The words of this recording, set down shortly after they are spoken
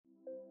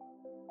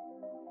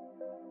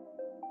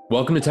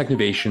Welcome to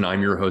Technovation.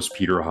 I'm your host,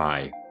 Peter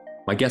High.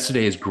 My guest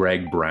today is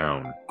Greg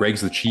Brown.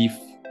 Greg's the Chief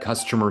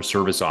Customer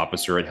Service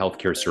Officer at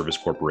Healthcare Service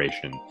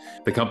Corporation.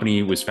 The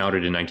company was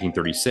founded in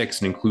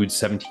 1936 and includes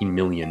 17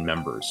 million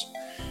members.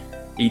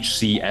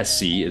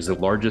 HCSC is the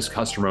largest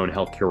customer-owned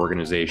healthcare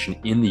organization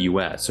in the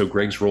US, so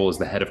Greg's role as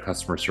the head of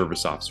customer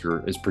service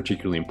officer is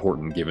particularly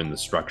important given the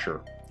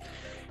structure.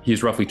 He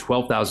has roughly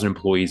 12,000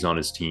 employees on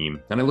his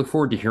team, and I look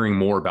forward to hearing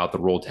more about the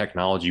role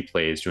technology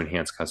plays to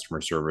enhance customer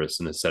service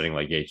in a setting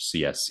like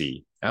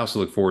HCSC. I also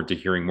look forward to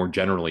hearing more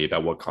generally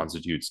about what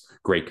constitutes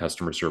great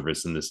customer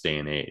service in this day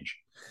and age.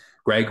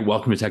 Greg,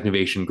 welcome to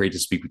Technovation. Great to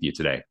speak with you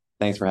today.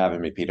 Thanks for having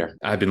me, Peter.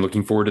 I've been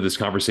looking forward to this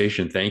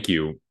conversation. Thank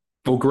you.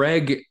 Well,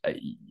 Greg,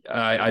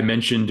 I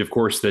mentioned, of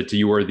course, that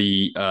you are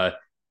the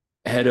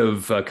head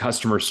of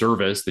customer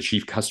service, the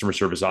chief customer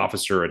service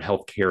officer at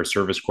Healthcare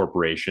Service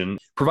Corporation.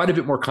 Provide a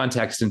bit more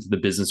context into the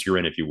business you're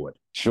in, if you would.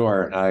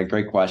 Sure.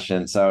 Great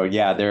question. So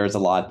yeah, there's a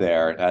lot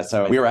there.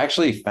 So we were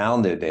actually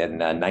founded in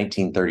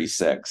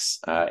 1936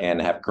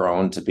 and have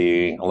grown to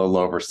be a little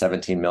over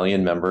 17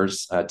 million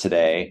members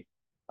today.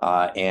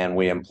 And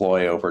we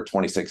employ over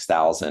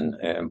 26,000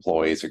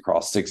 employees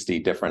across 60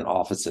 different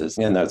offices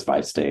in those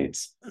 5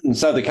 states. And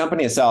so the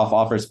company itself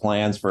offers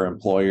plans for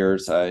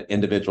employers,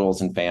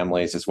 individuals and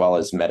families, as well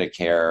as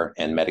Medicare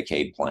and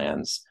Medicaid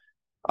plans.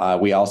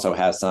 We also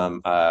have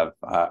some of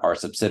our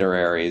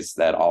subsidiaries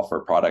that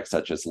offer products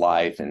such as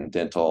life and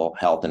dental,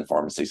 health, and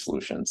pharmacy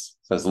solutions.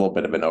 So it's a little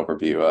bit of an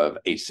overview of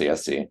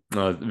HCSC.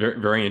 Very,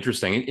 very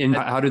interesting. And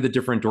how do the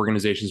different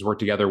organizations work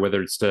together,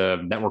 whether it's to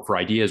network for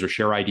ideas or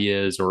share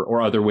ideas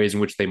or other ways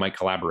in which they might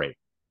collaborate?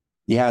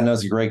 Yeah, no,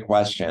 it's a great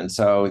question.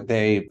 So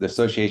the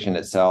association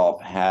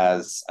itself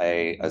has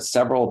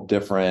several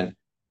different,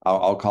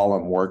 I'll call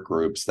them work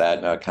groups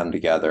that come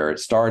together. It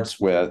starts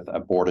with a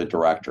board of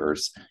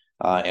directors.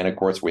 And of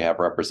course, we have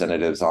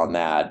representatives on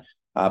that.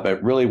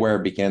 But really where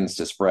it begins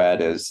to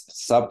spread is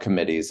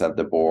subcommittees of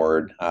the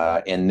board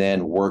and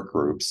then work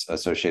groups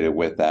associated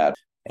with that.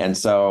 And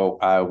so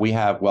we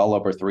have well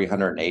over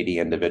 380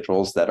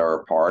 individuals that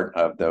are a part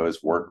of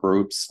those work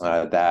groups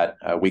that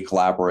we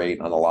collaborate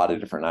on a lot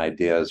of different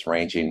ideas,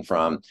 ranging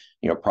from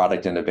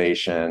product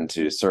innovation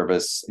to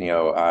service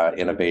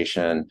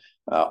innovation,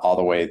 all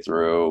the way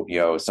through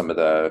some of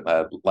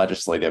the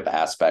legislative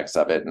aspects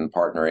of it and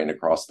partnering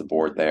across the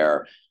board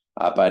there.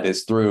 But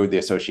it's through the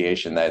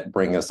association that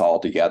bring us all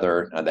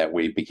together that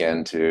we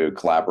begin to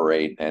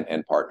collaborate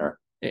and partner.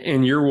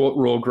 And your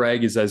role,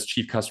 Greg, is as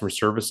Chief Customer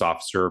Service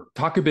Officer.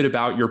 Talk a bit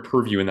about your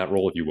purview in that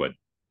role, if you would.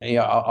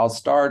 Yeah, I'll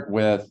start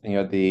with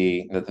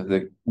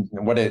the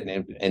what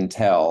it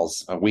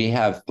entails. We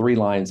have 3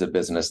 lines of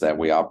business that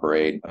we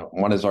operate.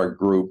 One is our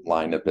group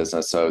line of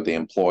business, so the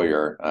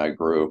employer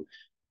group.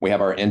 We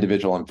have our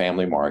individual and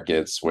family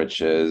markets,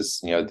 which is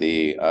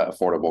the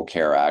Affordable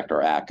Care Act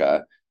or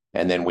ACA.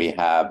 And then we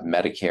have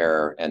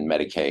Medicare and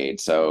Medicaid,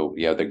 so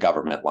the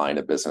government line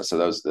of business. So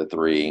those are the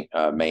 3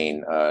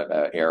 main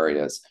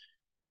areas.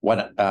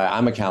 What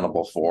I'm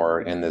accountable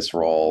for in this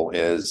role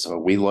is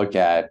we look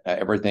at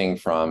everything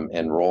from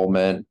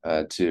enrollment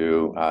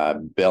to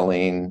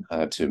billing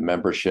to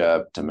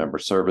membership to member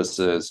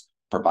services,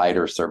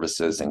 provider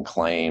services, and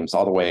claims,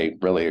 all the way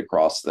really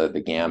across the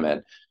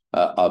gamut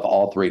of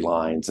all 3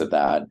 lines of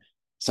that.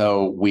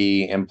 So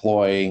we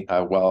employ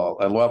well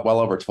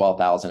over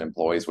 12,000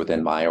 employees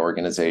within my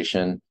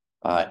organization,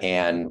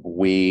 and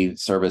we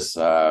service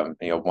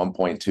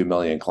 1.2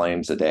 million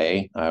claims a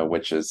day,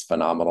 which is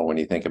phenomenal when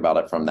you think about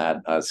it from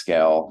that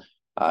scale.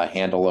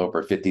 Handle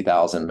over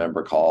 50,000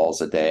 member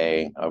calls a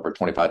day, over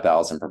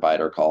 25,000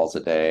 provider calls a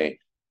day,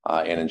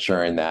 and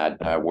ensuring that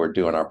we're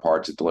doing our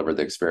part to deliver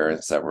the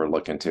experience that we're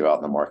looking to out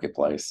in the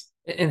marketplace.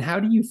 And how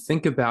do you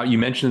think about? You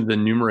mentioned the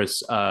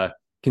numerous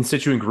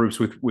constituent groups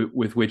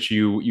with which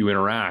you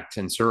interact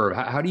and serve.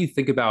 How do you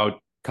think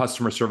about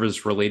customer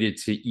service related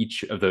to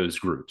each of those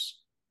groups?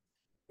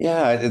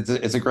 Yeah,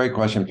 it's a great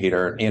question,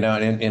 Peter.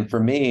 And for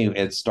me,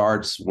 it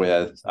starts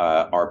with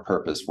our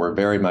purpose. We're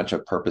very much a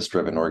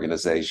purpose-driven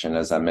organization.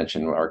 As I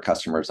mentioned, our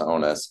customers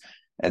own us.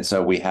 And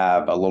so we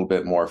have a little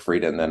bit more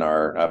freedom than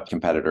our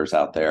competitors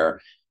out there.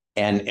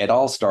 And it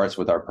all starts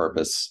with our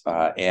purpose.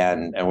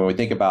 And when we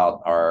think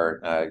about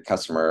our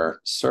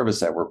customer service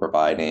that we're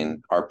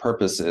providing, our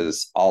purpose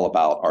is all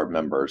about our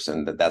members.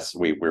 And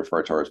we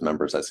refer to our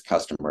members as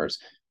customers.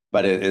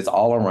 But it is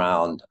all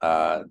around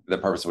the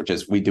purpose, which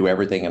is we do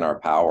everything in our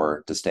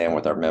power to stand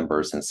with our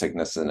members in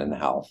sickness and in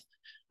health.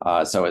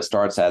 So it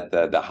starts at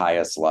the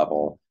highest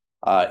level.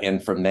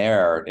 And from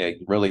there, it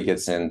really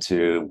gets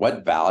into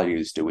what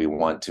values do we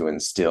want to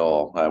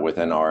instill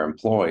within our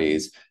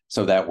employees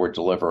so that we're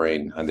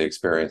delivering the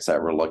experience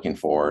that we're looking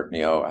for,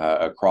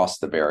 across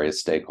the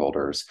various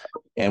stakeholders.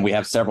 And we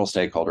have several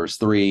stakeholders,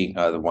 3,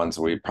 the ones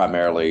we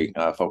primarily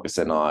focus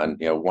in on.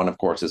 One, of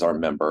course, is our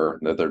member,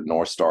 the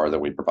North Star that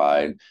we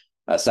provide.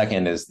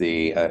 Second is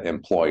the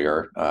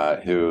employer,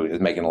 who is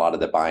making a lot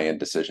of the buy-in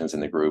decisions in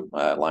the group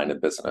line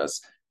of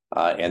business.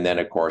 And then,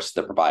 of course,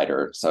 the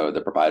provider. So the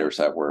providers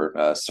that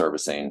we're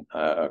servicing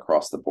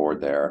across the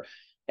board there.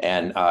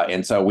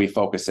 And so we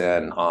focus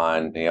in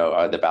on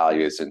the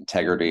values: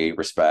 integrity,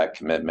 respect,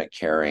 commitment,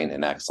 caring,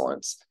 and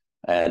excellence.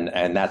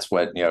 And that's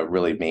what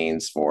really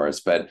means for us.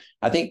 But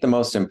I think the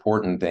most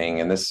important thing,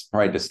 and this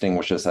probably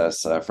distinguishes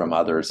us from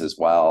others as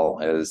well,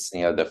 is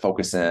the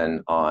focus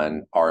in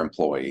on our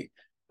employee,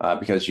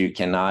 because you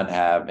cannot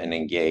have an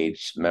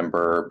engaged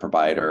member,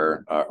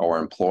 provider, or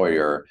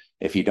employer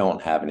if you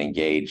don't have an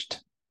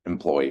engaged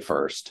employee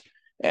first.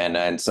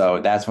 And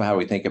so that's how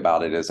we think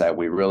about it, is that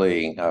we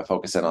really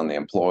focus in on the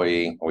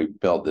employee. We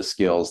build the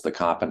skills, the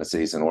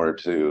competencies in order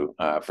to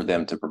for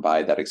them to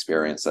provide that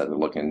experience that they're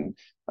looking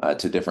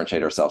to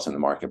differentiate ourselves in the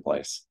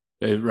marketplace.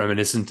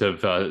 Reminiscent of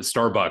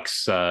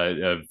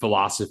Starbucks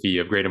philosophy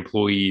of great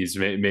employees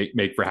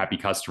make for happy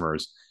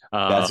customers.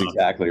 That's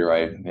exactly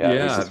right.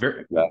 Yeah,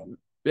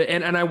 Yeah,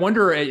 and I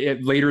wonder,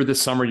 later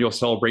this summer you'll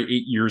celebrate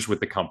 8 years with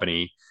the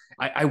company.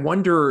 I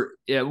wonder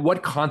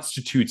what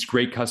constitutes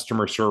great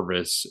customer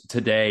service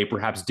today,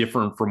 perhaps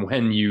different from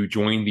when you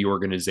joined the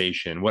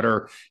organization. What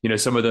are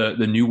some of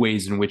the new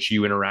ways in which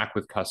you interact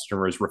with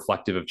customers,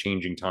 reflective of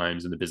changing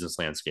times in the business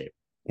landscape?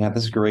 Yeah,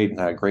 that's a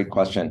great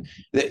question.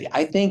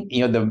 I think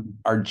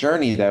our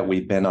journey that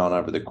we've been on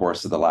over the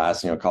course of the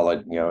last call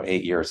it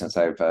 8 years since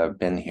I've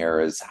been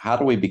here is, how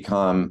do we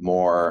become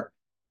more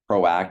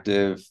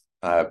proactive,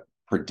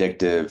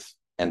 predictive,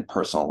 and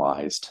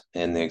personalized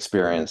in the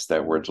experience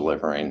that we're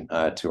delivering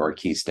to our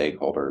key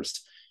stakeholders.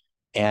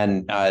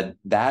 And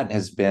that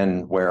has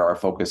been where our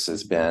focus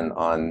has been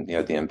on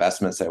the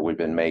investments that we've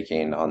been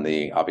making, on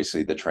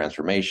obviously the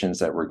transformations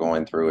that we're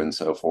going through and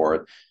so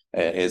forth,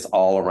 is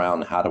all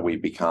around how do we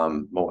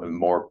become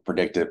more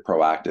predictive,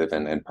 proactive,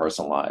 and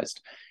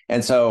personalized.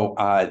 And so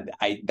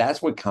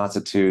that's what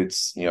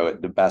constitutes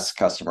the best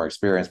customer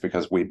experience,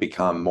 because we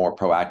become more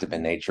proactive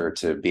in nature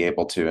to be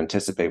able to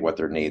anticipate what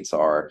their needs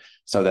are,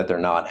 so that they're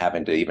not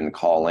having to even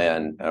call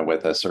in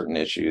with certain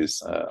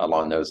issues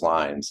along those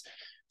lines.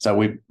 So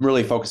we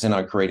really focus in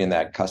on creating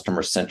that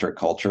customer-centric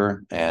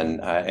culture,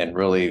 and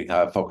really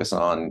focus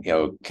on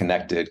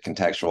connected,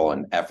 contextual,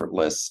 and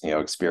effortless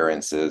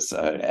experiences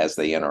as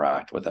they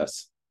interact with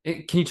us.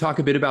 Can you talk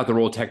a bit about the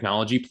role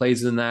technology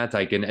plays in that?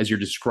 Like, and as you're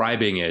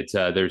describing it,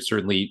 there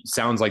certainly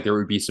sounds like there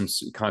would be some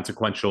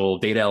consequential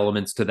data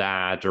elements to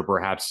that, or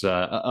perhaps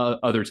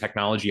other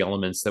technology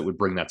elements that would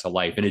bring that to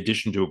life, in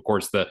addition to, of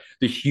course, the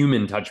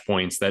human touch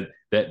points that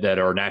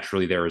are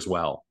naturally there as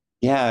well.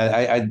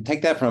 Yeah, I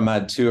take that from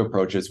two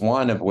approaches.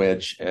 One of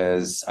which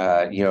is,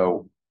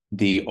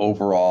 the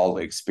overall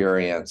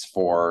experience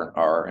for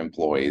our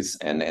employees,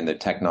 and the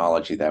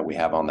technology that we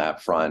have on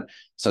that front,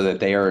 so that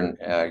they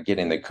are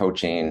getting the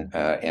coaching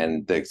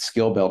and the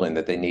skill building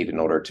that they need in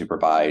order to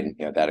provide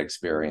that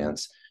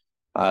experience.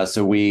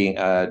 So we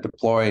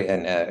deploy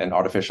an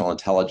artificial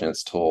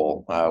intelligence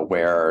tool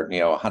where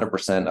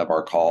 100% of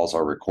our calls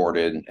are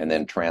recorded and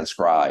then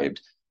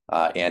transcribed.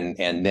 And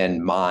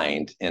then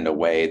mined in a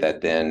way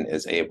that then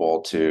is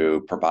able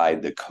to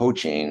provide the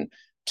coaching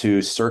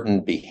to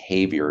certain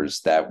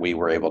behaviors that we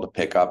were able to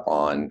pick up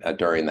on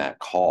during that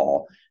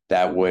call,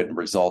 that would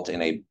result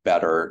in a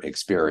better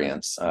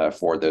experience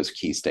for those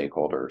key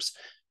stakeholders.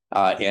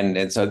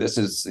 And so this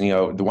is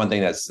the one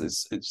thing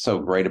that's so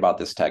great about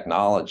this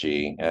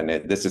technology, and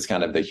this is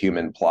kind of the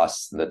human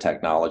plus the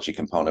technology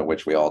component,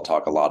 which we all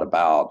talk a lot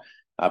about.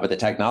 But the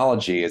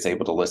technology is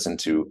able to listen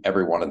to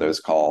every one of those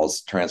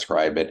calls,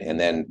 transcribe it, and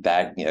then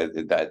that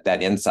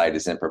insight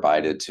is then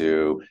provided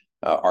to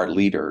our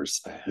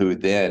leaders, who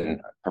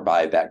then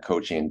provide that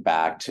coaching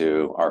back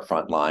to our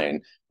frontline.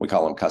 We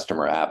call them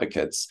customer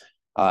advocates,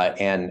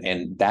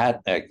 and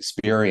that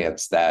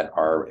experience that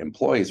our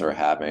employees are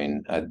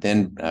having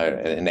then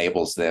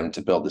enables them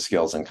to build the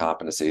skills and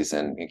competencies,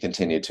 and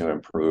continue to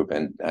improve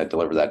and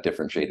deliver that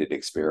differentiated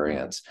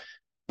experience.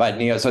 But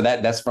so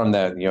that's from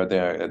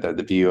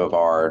the view of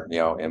our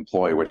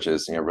employee, which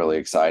is really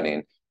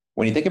exciting.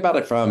 When you think about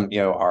it from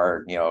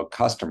our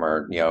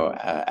customer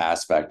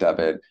aspect of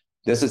it,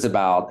 this is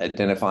about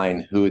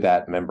identifying who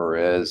that member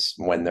is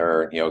when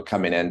they're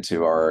coming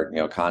into our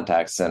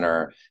contact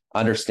center,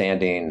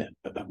 understanding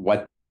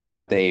what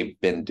they've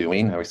been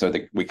doing. So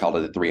we call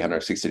it a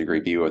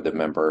 360-degree view of the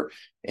member,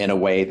 in a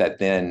way that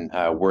then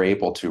we're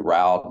able to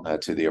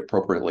route to the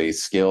appropriately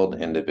skilled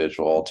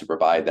individual to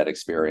provide that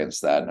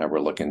experience that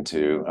we're looking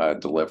to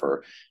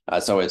deliver.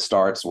 So it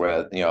starts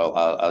with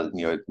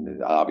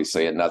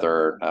obviously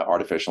another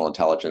artificial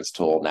intelligence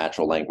tool,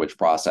 natural language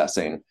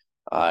processing,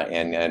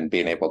 and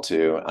being able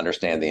to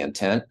understand the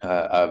intent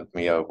of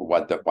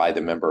why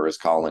the member is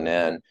calling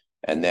in.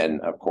 And then,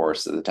 of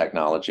course, the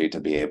technology to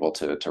be able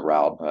to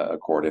route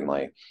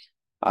accordingly.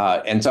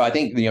 And so I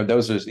think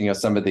those are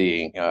some of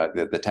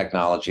the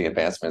technology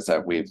advancements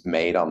that we've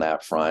made on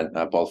that front,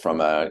 both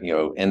from a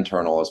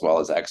internal as well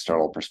as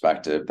external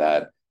perspective,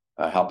 that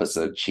help us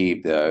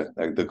achieve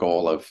the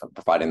goal of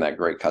providing that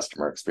great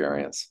customer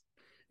experience.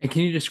 And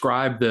can you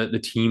describe the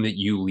team that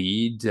you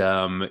lead?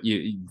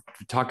 You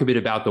talk a bit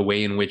about the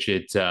way in which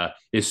it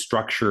is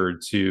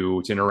structured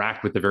to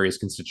interact with the various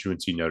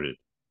constituents you noted.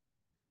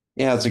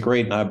 Yeah, it's a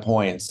great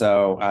point.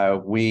 So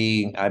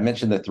I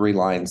mentioned the three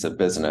lines of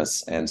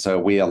business, and so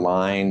we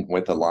align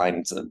with the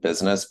lines of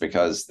business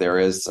because there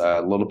is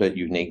a little bit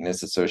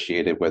uniqueness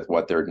associated with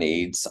what their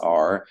needs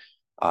are.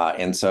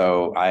 And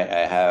so I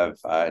have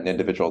an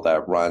individual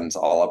that runs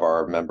all of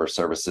our member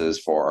services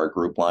for our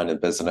group line of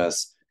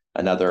business,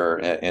 another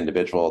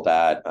individual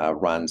that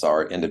runs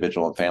our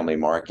individual and family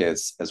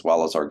markets, as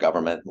well as our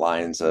government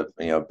lines of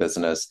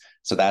business.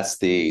 So that's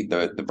the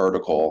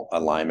vertical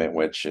alignment,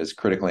 which is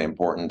critically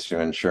important to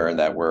ensure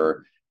that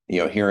we're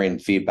hearing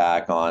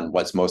feedback on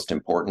what's most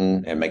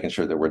important and making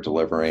sure that we're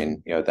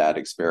delivering that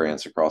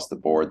experience across the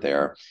board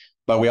there.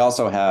 But we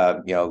also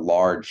have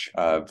large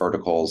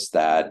verticals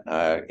that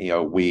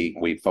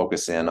we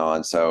focus in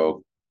on.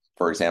 So,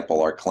 for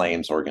example, our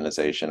claims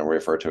organization, and we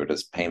refer to it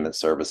as payment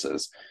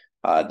services.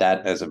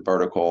 That is a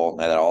vertical,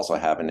 and I also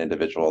have an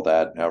individual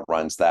that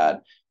runs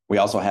that. We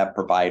also have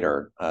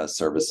provider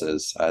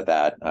services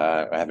that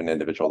I have an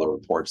individual that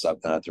reports up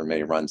through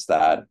me, runs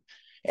that.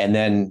 And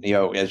then,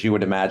 as you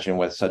would imagine,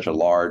 with such a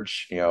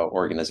large,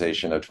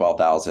 organization of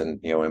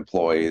 12,000,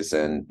 employees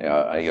and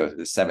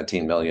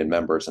 17 million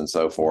members and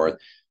so forth,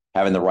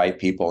 having the right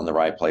people in the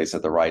right place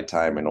at the right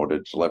time in order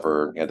to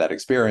deliver that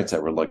experience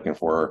that we're looking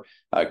for,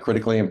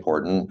 critically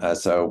important.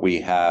 So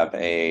we have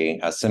a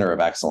center of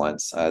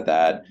excellence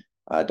that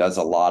does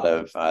a lot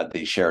of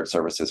the shared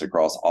services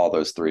across all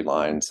those three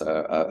lines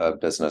of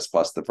business,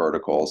 plus the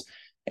verticals.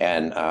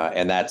 And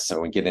that's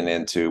so we're getting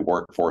into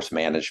workforce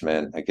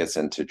management. It gets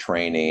into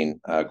training,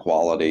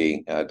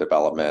 quality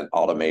development,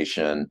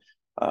 automation,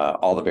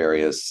 all the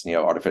various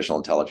artificial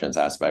intelligence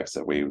aspects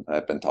that we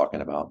have been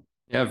talking about.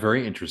 Yeah,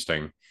 very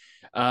interesting.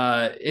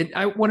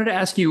 I wanted to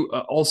ask you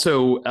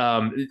also,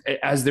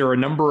 as there are a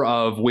number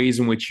of ways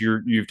in which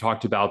you've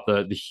talked about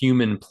the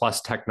human plus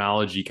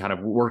technology kind of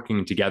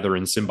working together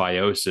in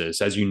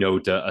symbiosis, as you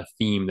note, a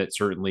theme that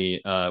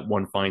certainly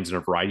one finds in a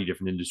variety of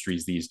different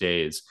industries these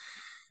days.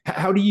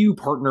 How do you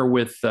partner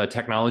with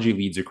technology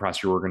leads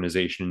across your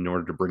organization in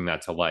order to bring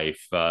that to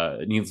life?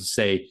 Needless to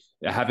say,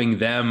 having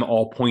them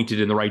all pointed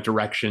in the right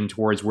direction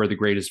towards where the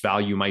greatest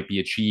value might be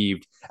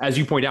achieved, as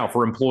you point out,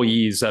 for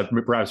employees,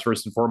 perhaps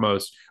first and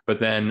foremost, but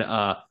then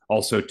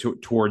also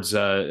towards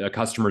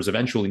customers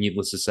eventually,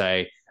 needless to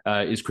say,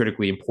 is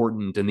critically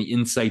important. And the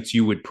insights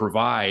you would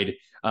provide,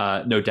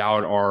 no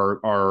doubt,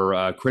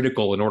 are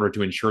critical in order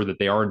to ensure that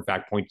they are, in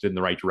fact, pointed in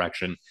the right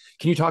direction.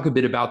 Can you talk a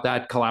bit about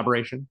that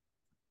collaboration?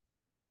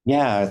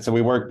 Yeah, so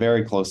we work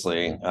very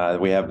closely.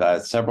 We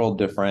have several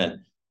different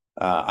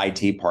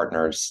IT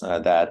partners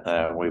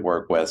that we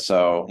work with.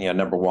 So,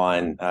 number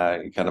one,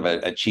 kind of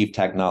a chief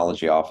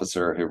technology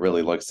officer who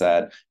really looks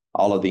at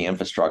all of the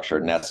infrastructure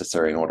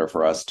necessary in order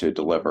for us to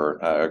deliver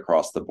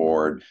across the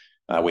board.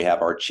 We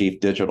have our chief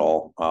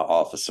digital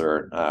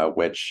officer,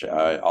 which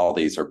all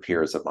these are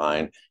peers of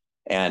mine.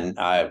 And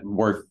I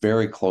work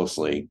very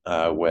closely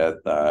with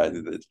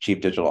the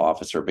chief digital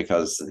officer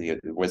because it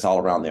was all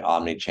around the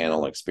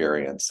omni-channel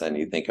experience. And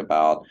you think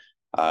about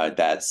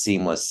that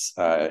seamless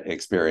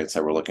experience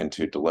that we're looking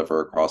to deliver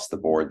across the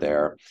board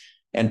there.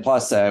 And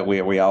plus,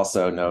 we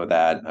also know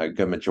that a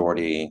good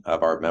majority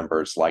of our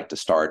members like to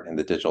start in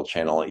the digital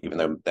channel, even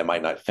though they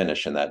might not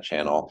finish in that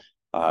channel,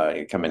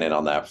 coming in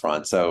on that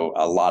front. So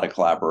a lot of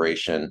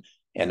collaboration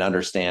and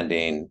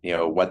understanding,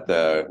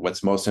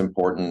 what's most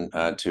important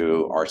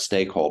to our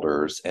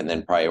stakeholders, and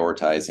then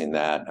prioritizing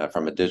that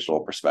from a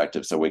digital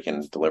perspective, so we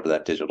can deliver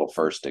that digital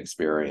first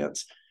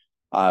experience.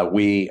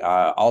 We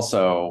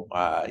also,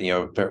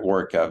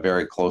 work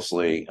very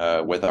closely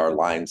with our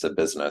lines of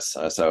business.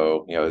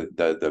 So,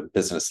 the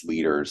business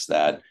leaders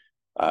that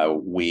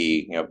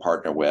we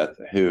partner with,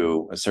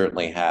 who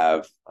certainly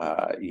have,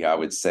 I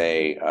would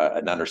say,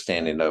 an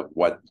understanding of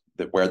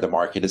where the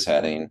market is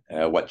heading,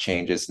 what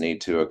changes need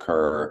to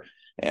occur,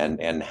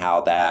 and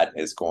how that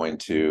is going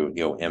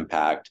to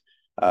impact.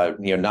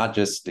 Not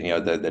just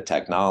the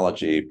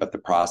technology, but the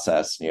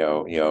process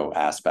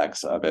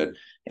aspects of it,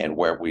 and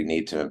where we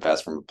need to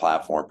invest from a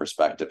platform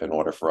perspective in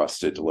order for us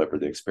to deliver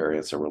the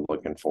experience that we're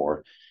looking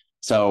for.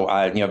 So,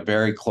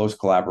 very close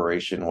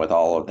collaboration with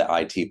all of the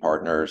IT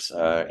partners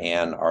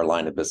and our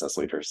line of business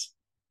leaders.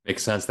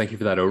 Makes sense. Thank you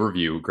for that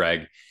overview,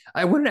 Greg.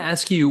 I wanted to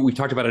ask you, we've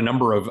talked about a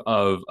number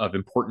of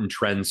important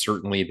trends,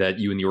 certainly, that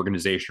you and the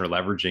organization are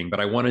leveraging, but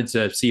I wanted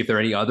to see if there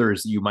are any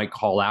others that you might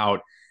call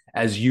out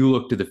as you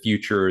look to the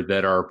future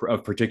that are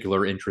of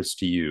particular interest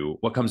to you.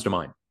 What comes to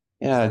mind?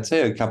 Yeah, I'd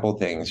say a couple of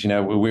things.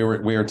 We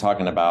were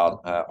talking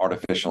about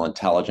artificial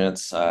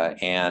intelligence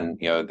and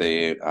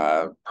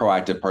the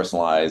proactive,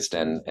 personalized,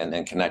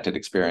 and connected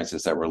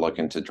experiences that we're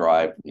looking to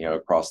drive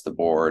across the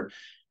board.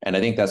 And I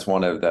think that's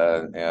one of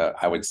the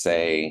I would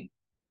say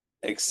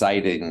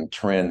exciting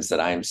trends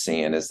that I'm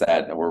seeing, is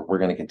that we're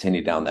going to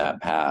continue down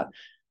that path.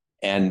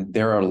 And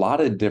there are a lot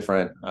of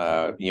different,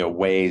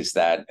 ways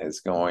that is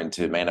going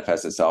to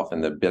manifest itself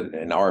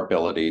in our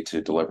ability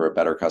to deliver a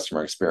better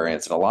customer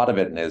experience. And a lot of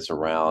it is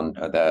around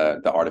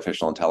the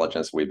artificial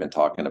intelligence we've been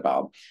talking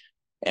about.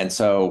 And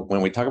so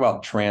when we talk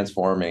about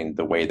transforming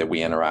the way that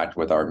we interact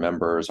with our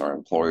members, our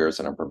employers,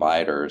 and our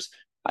providers,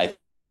 I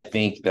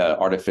think the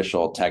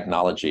artificial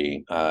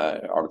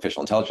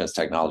intelligence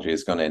technology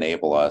is going to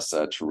enable us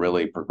to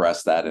really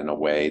progress that in a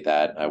way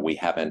that we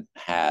haven't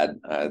had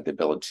the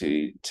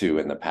ability to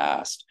in the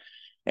past.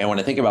 And when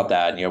I think about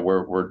that,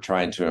 we're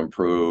trying to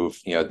improve,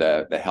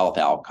 the health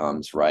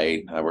outcomes,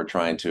 right? We're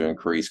trying to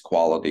increase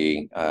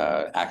quality,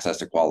 access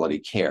to quality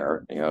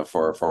care,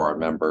 for our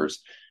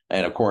members.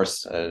 And of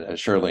course,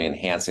 surely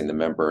enhancing the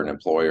member and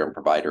employer and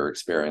provider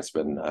experience,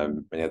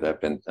 that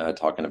I've been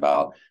talking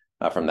about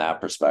from that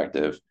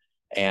perspective.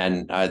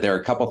 And there are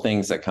a couple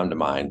things that come to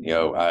mind.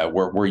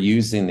 We're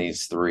using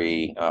these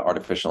three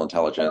artificial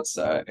intelligence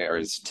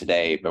areas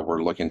today, but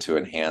we're looking to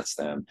enhance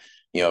them.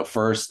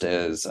 First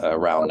is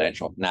around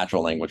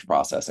natural language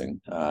processing,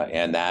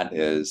 and that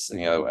is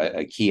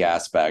a key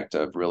aspect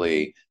of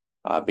really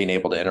being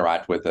able to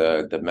interact with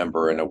the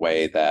member in a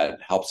way that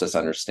helps us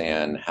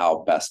understand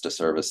how best to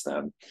service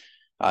them.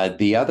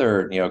 The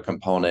other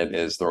component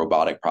is the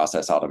robotic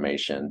process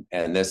automation,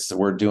 and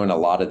we're doing a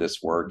lot of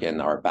this work in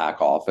our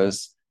back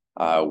office.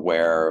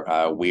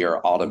 Where we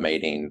are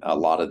automating a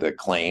lot of the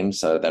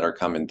claims that are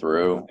coming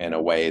through in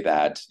a way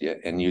that,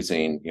 and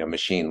using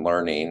machine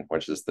learning,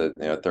 which is the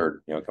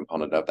third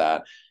component of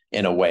that,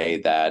 in a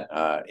way that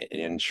it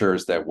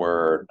ensures that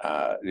we're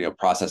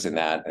processing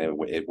that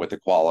with the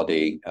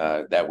quality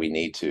that we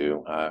need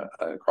to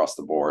across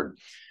the board.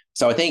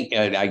 So I think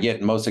I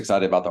get most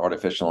excited about the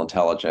artificial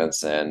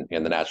intelligence and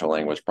the natural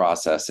language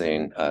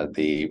processing,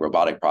 the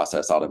robotic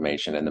process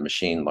automation, and the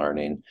machine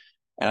learning.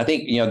 And I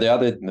think, the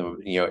other,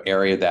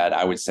 area that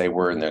I would say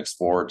we're in the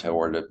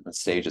exploratory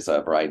stages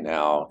of right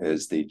now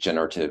is the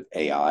generative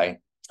AI.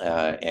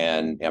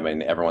 And I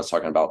mean, everyone's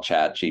talking about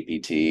Chat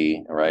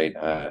GPT, right?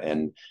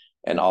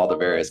 And all the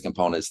various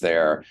components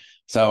there.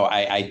 So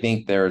I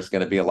think there's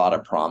going to be a lot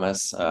of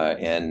promise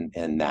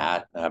in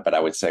that. But I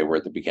would say we're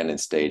at the beginning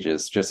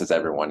stages, just as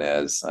everyone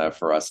is,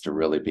 for us to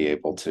really be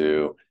able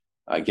to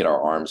get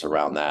our arms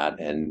around that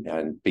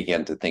and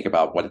begin to think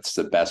about what's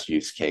the best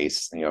use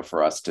case,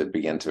 for us to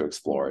begin to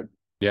explore it.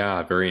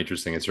 Yeah, very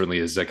interesting. It certainly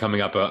is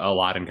coming up a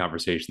lot in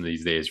conversation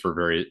these days for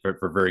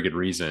very good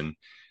reason.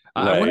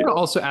 Right. I wanted to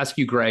also ask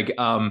you, Greg,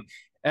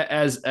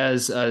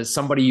 as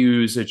somebody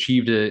who's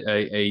achieved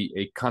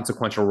a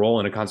consequential role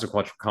in a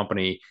consequential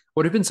company,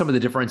 what have been some of the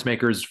difference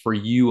makers for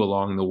you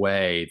along the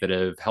way that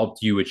have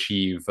helped you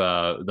achieve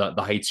the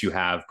heights you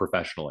have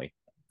professionally?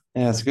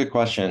 Yeah, that's a good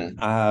question.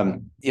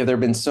 There have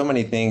been so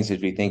many things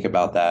as we think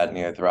about that,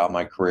 throughout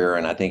my career,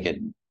 and I think at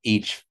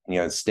each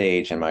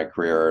stage in my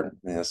career,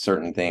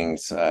 certain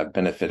things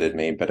benefited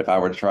me. But if I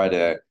were to try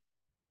to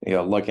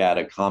look at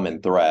a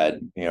common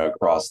thread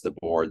across the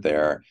board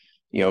there,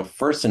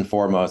 first and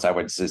foremost, I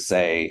would just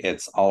say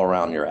it's all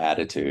around your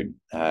attitude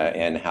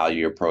and how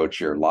you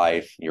approach your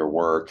life, your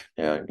work,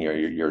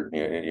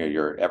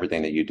 your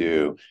everything that you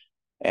do.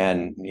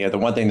 And the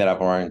one thing that I've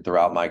learned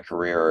throughout my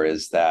career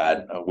is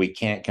that we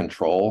can't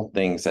control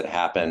things that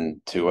happen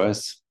to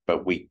us,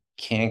 but we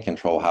can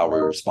control how we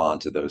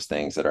respond to those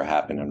things that are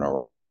happening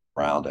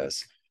around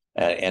us.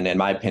 And in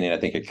my opinion, I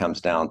think it comes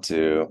down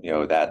to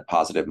that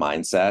positive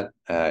mindset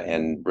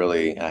and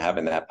really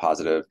having that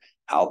positive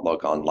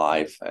outlook on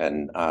life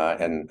and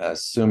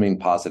assuming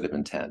positive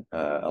intent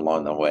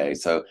along the way.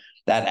 So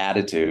that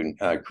attitude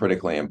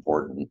critically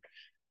important.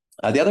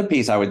 The other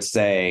piece I would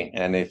say,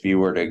 and if you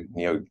were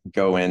to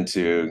go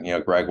into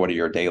Greg, what are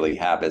your daily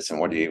habits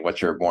and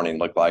what's your morning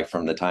look like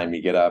from the time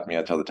you get up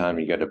till the time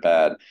you go to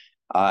bed?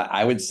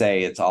 I would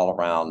say it's all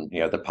around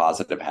the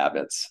positive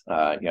habits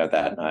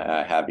that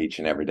I have each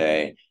and every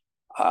day.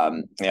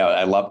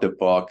 I love the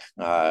book.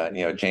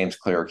 James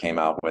Clear came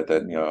out with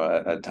it.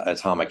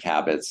 Atomic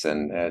Habits,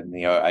 and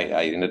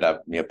I ended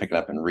up picking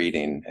up and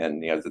reading,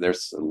 and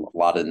there's a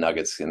lot of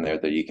nuggets in there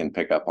that you can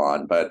pick up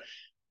on, but.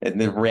 And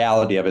the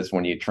reality of it is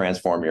when you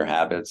transform your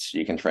habits,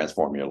 you can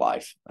transform your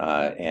life.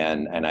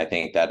 And I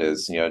think that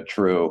is,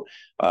 true,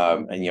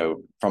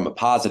 from a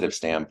positive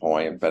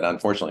standpoint, but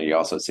unfortunately, you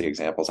also see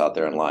examples out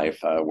there in life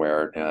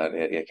where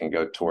it can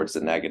go towards the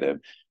negative.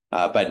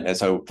 But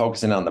so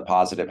focusing on the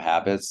positive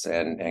habits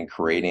and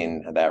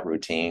creating that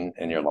routine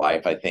in your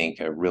life, I think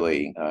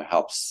really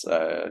helps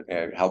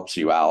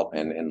you out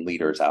and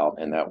leaders out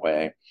in that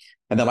way.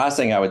 And the last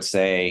thing I would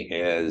say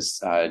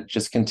is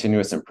just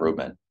continuous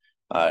improvement.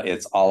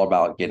 It's all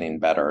about getting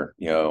better,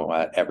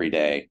 every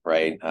day,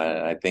 right?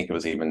 I think it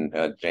was even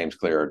James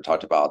Clear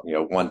talked about,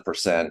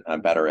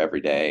 1% better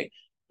every day,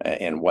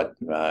 and what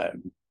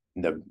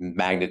the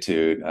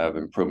magnitude of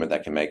improvement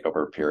that can make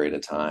over a period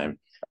of time.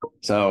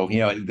 So,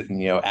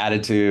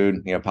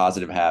 attitude,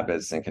 positive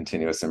habits, and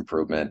continuous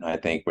improvement, I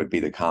think would be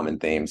the common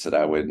themes that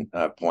I would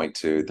point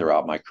to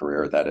throughout my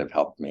career that have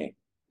helped me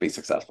be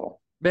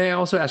successful. May I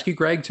also ask you,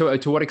 Greg, to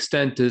what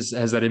extent has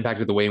that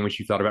impacted the way in which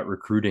you thought about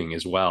recruiting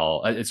as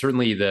well? It's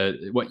certainly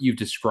what you've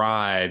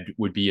described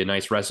would be a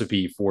nice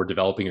recipe for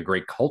developing a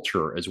great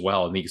culture as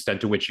well, and the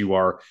extent to which you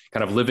are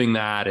kind of living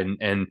that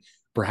and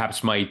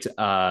perhaps might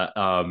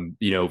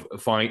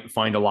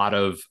find a lot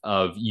of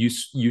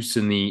use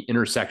in the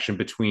intersection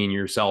between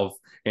yourself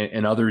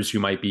and others who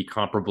might be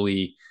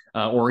comparably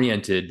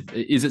oriented.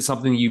 Is it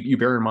something you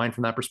bear in mind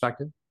from that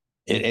perspective?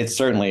 It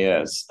certainly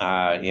is,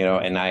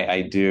 and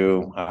I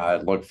do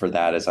look for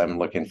that as I'm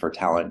looking for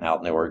talent out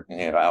in the work,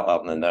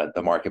 out in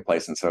the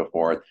marketplace and so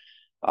forth.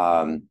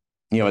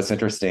 It's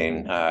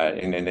interesting,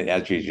 and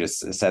as you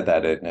just said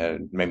that, it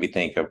made me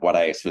think of what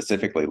I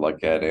specifically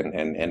look at,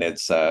 and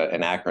it's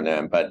an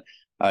acronym, but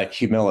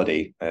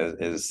humility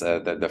is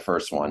the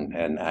first one,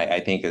 and I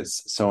think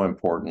it's so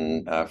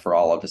important for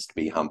all of us to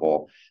be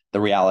humble. The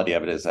reality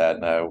of it is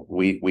that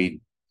we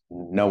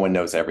no one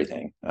knows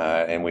everything,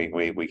 and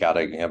we got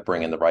to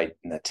bring in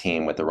the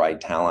team with the right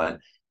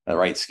talent, the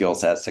right skill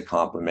sets to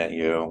complement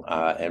you,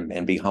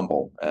 and be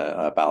humble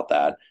about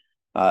that.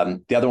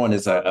 The other one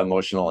is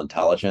emotional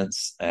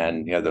intelligence,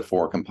 and the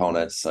four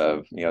components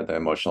of the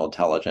emotional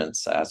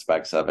intelligence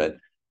aspects of it.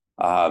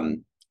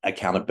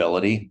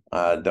 Accountability,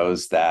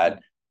 those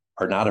that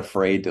are not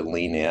afraid to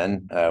lean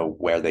in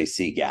where they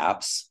see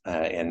gaps,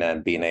 and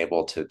then being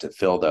able to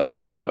fill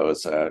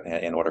those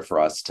in order for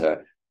us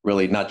to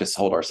really not just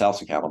hold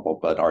ourselves accountable,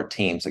 but our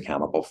teams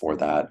accountable for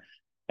that.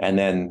 And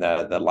then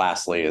the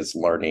lastly is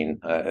learning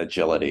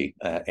agility,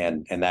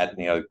 and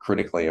that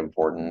critically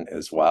important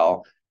as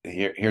well.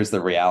 Here's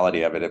the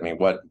reality of it. I mean,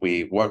 what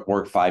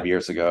worked 5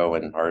 years ago,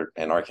 and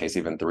in our case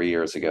even 3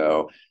 years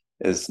ago,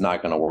 is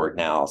not going to work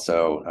now.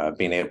 So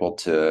being able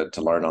to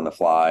learn on the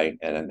fly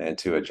and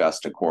to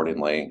adjust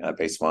accordingly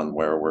based on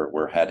where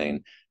we're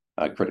heading.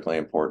 Critically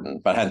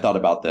important. But I hadn't thought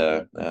about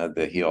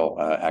the HEAL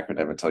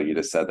acronym until you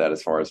just said that,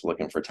 as far as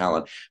looking for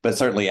talent, but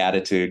certainly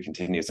attitude,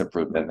 continuous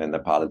improvement, and the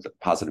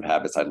positive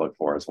habits I'd look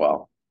for as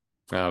well.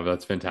 Oh,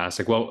 that's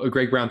fantastic. Well,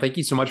 Greg Brown, thank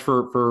you so much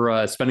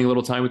for spending a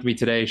little time with me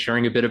today,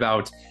 sharing a bit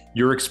about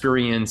your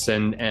experience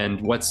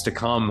and what's to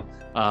come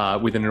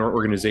within an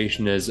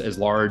organization as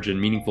large and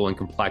meaningful and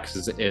complex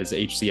as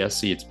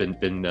HCSC. It's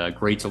been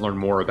great to learn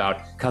more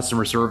about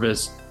customer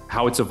service,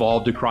 how it's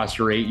evolved across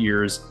your 8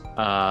 years,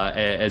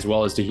 as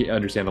well as to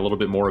understand a little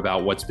bit more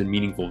about what's been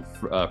meaningful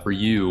for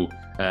you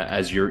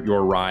as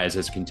your rise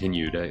has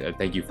continued.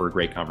 Thank you for a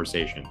great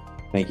conversation.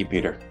 Thank you,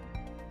 Peter.